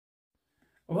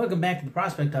Well, welcome back to the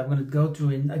Prospect Hub. I'm going to go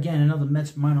through, again, another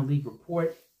Mets minor league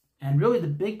report. And really the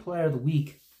big player of the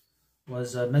week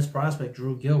was Mets prospect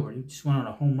Drew Gilbert. He just went on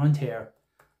a home run tear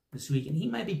this week. And he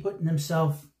might be putting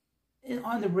himself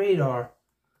on the radar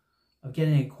of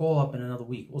getting a call-up in another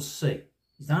week. We'll see.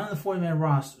 He's not on the 40-man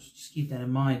roster, so just keep that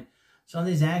in mind.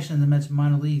 Sunday's action in the Mets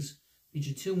minor leagues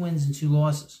featured 2 wins and 2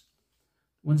 losses.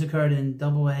 Wins occurred in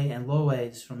Double-A and Low-A,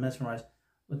 this is from Mesmerized,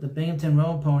 with the Binghamton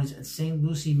Rowan Ponies and St.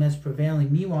 Lucie Mets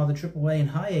prevailing. Meanwhile, the Triple-A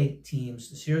and High-A teams,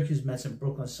 the Syracuse Mets and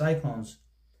Brooklyn Cyclones,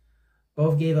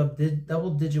 both gave up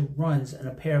double-digit runs and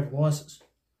a pair of losses.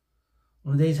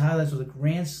 One of the day's highlights was a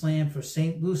grand slam for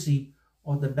St. Lucie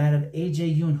off the bat of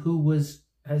A.J. Yoon, who has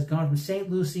gone from St.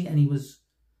 Lucie and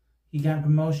he got a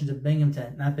promotion to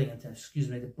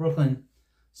the Brooklyn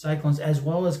Cyclones, as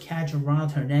well as catcher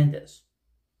Ronald Hernandez,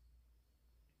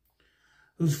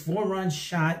 whose 4-run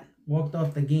shot walked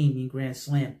off the game in grand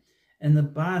slam. In the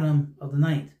bottom of the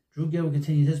 9th, Drew Gilbert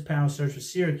continued his power surge for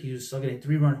Syracuse, so getting a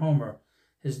 3-run homer,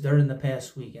 his third in the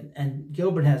past week. And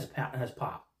Gilbert has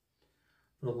pop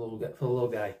for the little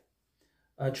guy.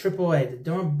 Triple-A, the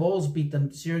Durham Bulls beat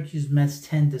the Syracuse Mets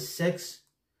 10-6.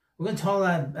 We're going to talk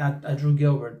about Drew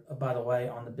Gilbert, by the way,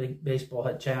 on the Big Baseball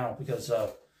Head channel because,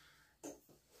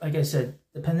 like I said,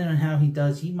 depending on how he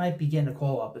does, he might be getting a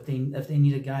call-up if they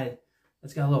need a guy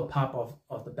that's got a little pop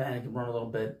off the bat and can run a little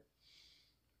bit.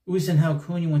 Luis Angel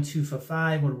Acuna went 2 for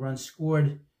 5 with a run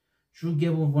scored. Drew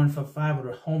Gilbert 1 for 5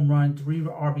 with a home run, 3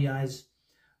 RBIs.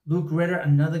 Luke Ritter,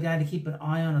 another guy to keep an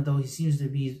eye on, although he seems to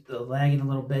be lagging a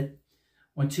little bit.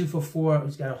 Went 2 for 4.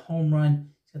 He's got a home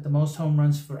run. He's got the most home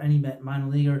runs for any minor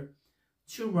leaguer.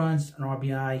 2 runs, an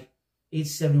RBI,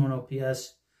 871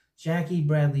 OPS. Jackie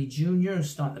Bradley Jr.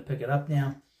 is starting to pick it up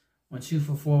now. Went 2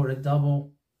 for 4 with a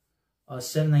double.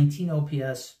 719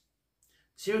 OPS.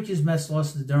 Syracuse Mets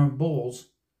lost to the Durham Bulls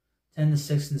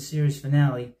 10-6 in the series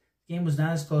finale. The game was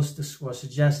not as close as the score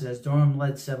suggested, as Durham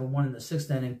led 7-1 in the 6th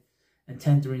inning and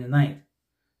 10-3 in the 9th.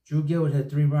 Drew Gilbert had a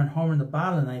 3-run homer in the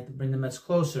bottom of the 9th to bring the Mets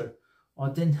closer.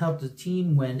 While it didn't help the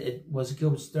team win, it was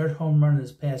Gilbert's 3rd home run in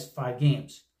his past 5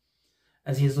 games,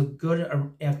 as he has looked good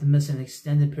after missing an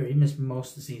extended period. He missed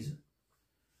most of the season.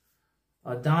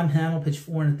 Dom Hamill pitched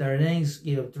 4 in the 3rd innings,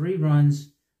 gave up 3 runs,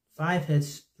 5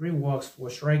 hits, 3 walks, 4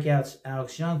 strikeouts.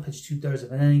 Alex Young pitched 2/3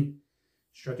 of an inning,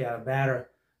 struck out a batter.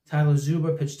 Tyler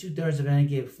Zuber pitched 2/3 of an inning,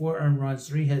 gave 4 earned runs,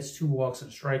 3 hits, 2 walks,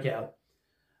 and a strikeout.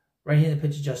 Right-handed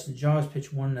pitcher Justin Jarvis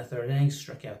pitched 1 in the 3rd inning,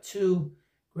 struck out 2.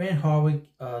 Grant Harwick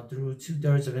threw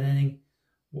 2/3 of an inning,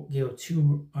 gave up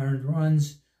 2 earned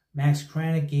runs. Max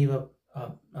Kranick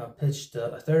pitched a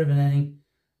 1/3 of an inning,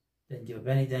 didn't give up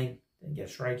anything, didn't get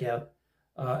a strikeout.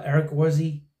 Eric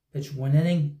Orsi pitched 1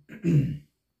 inning.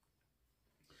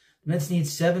 The Mets need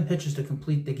 7 pitchers to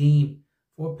complete the game.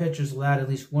 4 pitchers allowed at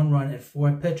least 1 run, and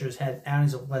 4 pitchers had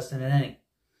outings of less than an inning.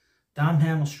 Dom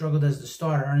Hamill struggled as the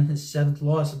starter, earning his 7th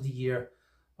loss of the year,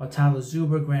 while Tyler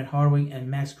Zuber, Grant Harwick, and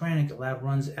Max Kranick allowed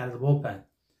runs out of the bullpen.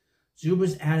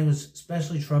 Zuber's outing was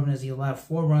especially troubling as he allowed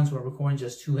 4 runs while recording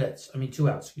just 2 outs.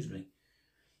 He's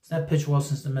not pitched well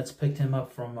since the Mets picked him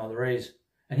up from the Rays.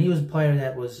 And he was a player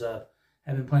that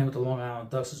had been playing with the Long Island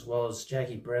Ducks, as well as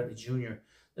Jackie Bradley Jr.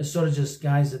 They're sort of just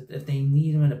guys that if they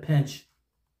need him in a pinch,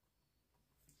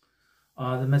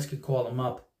 the Mets could call him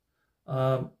up.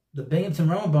 The Binghamton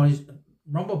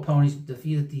Rumble Ponies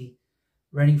defeated the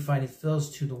Reading Fighting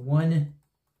Phils 2-1.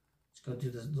 Let's go do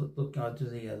this. Look through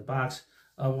the box.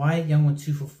 Wyatt Young went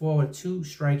 2 for 4 with 2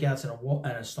 strikeouts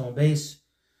and a stolen base.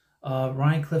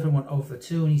 Ryan Clifford went 0 for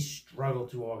 2, and he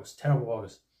struggled through August. Terrible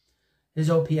August. His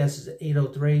OPS is at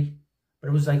 803, but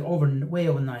it was like way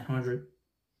over 900.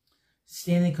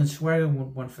 Stanley Consuegra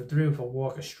went 1 for 3 with a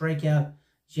walk, a strikeout.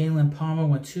 Jalen Palmer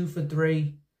went 2 for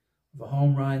 3 with a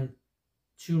home run,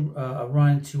 2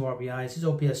 RBIs. His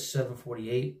OPS is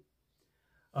 748.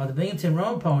 The Binghamton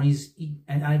Rowan Ponies,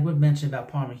 and I would mention about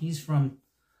Palmer, he's from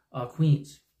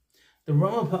Queens. The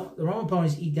Rowan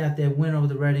Ponies eked out their win over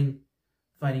the Reading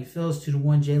Fighting Phils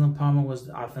 2-1. Jalen Palmer was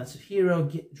the offensive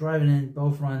hero, driving in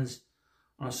both runs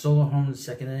on a solo home in the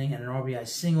 2nd inning and an RBI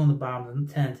single in the bottom of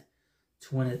the 10th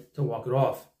to walk it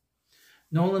off.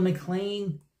 Nolan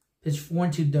McLean pitched 4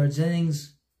 2/3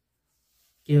 innings,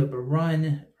 gave up a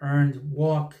run, earned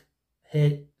walk,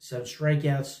 hit, 7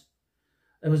 strikeouts.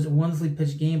 It was a wonderfully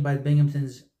pitched game by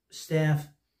Binghamton's staff.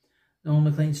 Nolan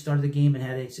McLean started the game and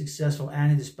had a successful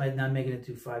outing despite not making it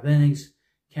through 5 innings.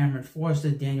 Cameron Forster,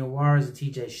 Daniel Juarez, and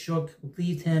TJ Shook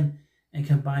relieved him and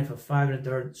combined for 5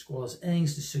 1/3 scoreless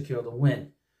innings to secure the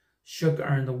win. Shook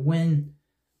earned the win,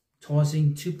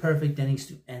 tossing 2 perfect innings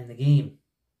to end the game.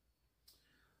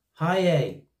 High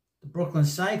A, the Brooklyn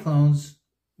Cyclones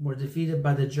were defeated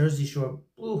by the Jersey Shore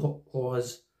Blue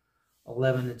Claws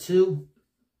 11-2.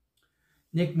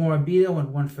 Nick Morabito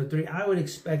went 1-for-3. I would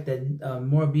expect that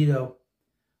Morabito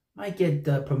might get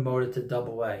promoted to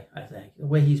Double-A, I think. The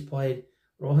way he's played,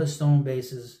 with all his stolen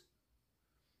bases.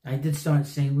 I did start in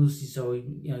St. Lucie, so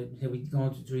he'll be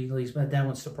going to 3 leagues, but that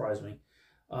wouldn't surprise me.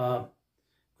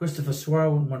 Christopher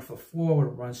Suarez went 1-for-4 with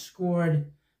a run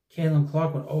scored. Kalen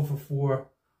Clark went 0-for-4.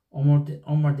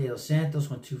 Omar De Los Santos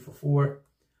went 2-for-4.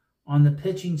 On the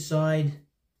pitching side,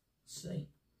 let's see.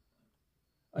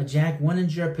 Jack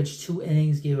Winninger pitched 2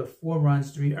 innings, gave up 4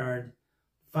 runs, 3 earned,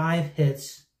 5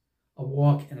 hits, a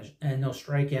walk, and no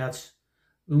strikeouts.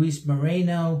 Luis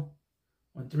Moreno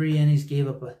went 3 innings, gave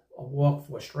up a walk,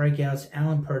 4 strikeouts.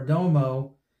 Alan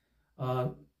Perdomo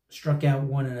struck out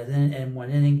 1 in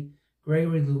 1 inning.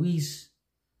 Gregory Lewis,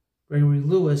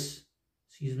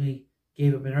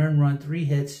 gave up an earned run, 3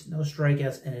 hits, no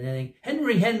strikeouts, and an inning.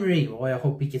 Henry, boy, I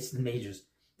hope he gets to the majors.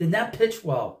 Did not pitch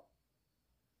well.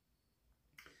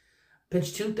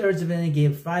 Pitched 2/3 of an inning,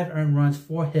 gave 5 earned runs,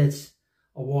 4 hits,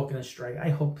 a walk, and a strike. I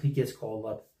hope he gets called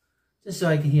up, just so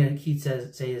I can hear Keith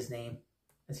say his name.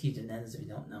 That's Keith Hernandez, if you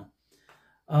don't know.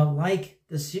 Like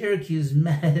the Syracuse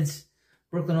Mets,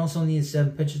 Brooklyn also needed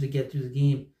 7 pitchers to get through the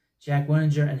game. Jack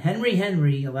Winninger and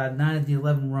Henry allowed 9 of the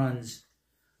 11 runs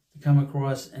to come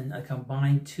across in a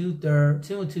combined 2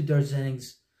 2/3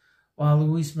 innings, while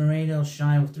Luis Moreno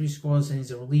shined with 3 scoreless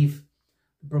innings of relief.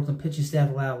 The Brooklyn pitching staff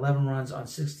allowed 11 runs on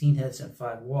 16 hits and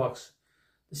 5 walks.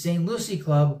 The St. Lucie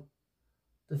Club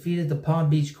defeated the Palm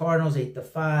Beach Cardinals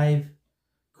 8-5.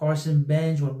 Carson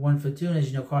Bench went 1-for-2, and as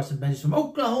you know, Carson Bench is from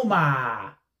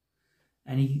Oklahoma.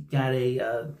 And he got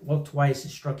a walk twice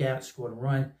and struck out, scored a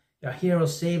run. Yahiro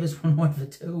Savas went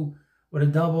 1-for-2 with a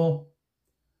double.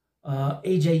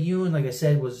 AJ Ewan, like I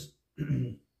said, was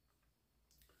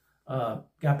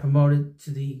got promoted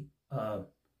to the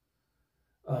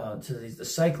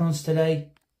Cyclones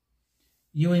today.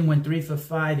 Ewing went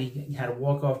 3-for-5. He had a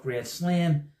walk-off grand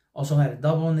slam. Also had a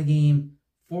double in the game.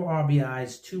 4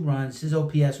 RBIs, 2 runs. His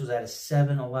OPS was at a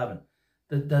 711.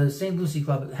 The St. Lucie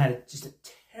Club had just a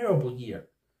terrible year.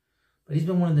 But he's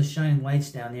been one of the shining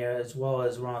lights down there, as well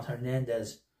as Ronald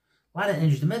Hernandez. A lot of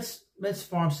injuries. The Mets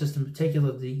farm system,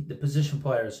 particularly the position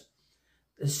players,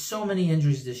 there's so many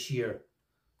injuries this year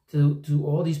to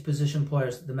all these position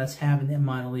players that the Mets have in their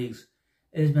minor leagues.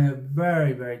 It has been a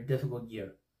very, very difficult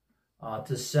year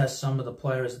to assess some of the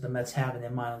players that the Mets have in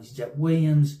their minor leagues. Jet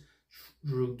Williams,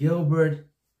 Drew Gilbert,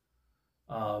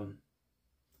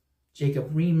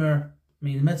 Jacob Reamer. I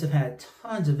mean, the Mets have had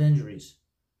tons of injuries.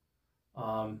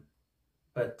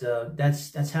 But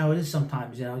that's how it is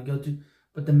sometimes. You go through.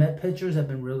 But the Met pitchers have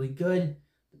been really good.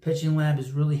 The pitching lab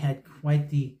has really had quite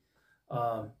the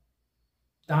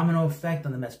domino effect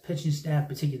on the Mets pitching staff,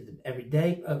 particularly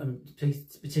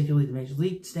particularly the Major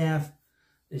League staff.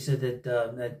 They said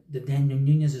that Daniel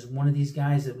Nunez is one of these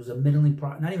guys that was a middling,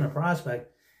 not even a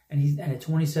prospect, and at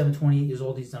 27, 28 years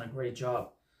old, he's done a great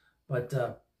job. But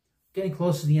getting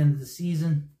close to the end of the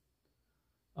season,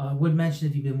 I would mention,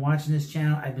 if you've been watching this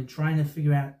channel, I've been trying to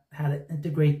figure out how to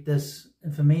integrate this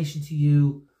information to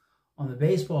you on the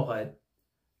baseball HUD.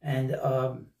 And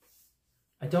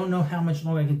I don't know how much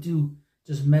longer I can do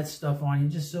just Mets stuff on you,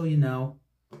 just so you know,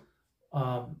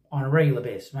 on a regular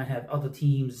basis. I might have other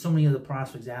teams, so many other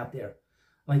prospects out there.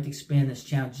 I'd like to expand this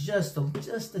channel just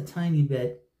a tiny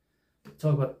bit to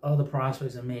talk about other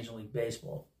prospects in Major League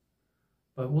Baseball.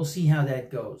 But we'll see how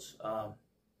that goes.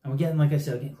 And we're getting, like I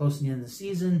said, getting close to the end of the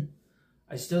season.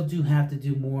 I still do have to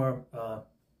do more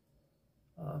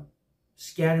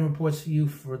scouting reports for you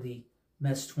for the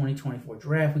Mets 2024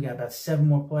 draft. We got about 7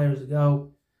 more players to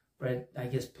go. But I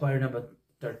guess player number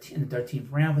 13 in the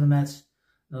 13th round for the Mets.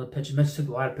 Another pitcher. Mets took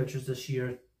a lot of pitchers this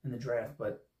year in the draft.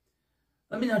 But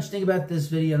let me know what you think about this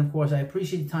video. And, of course, I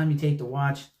appreciate the time you take to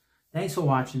watch. Thanks for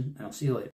watching, and I'll see you later.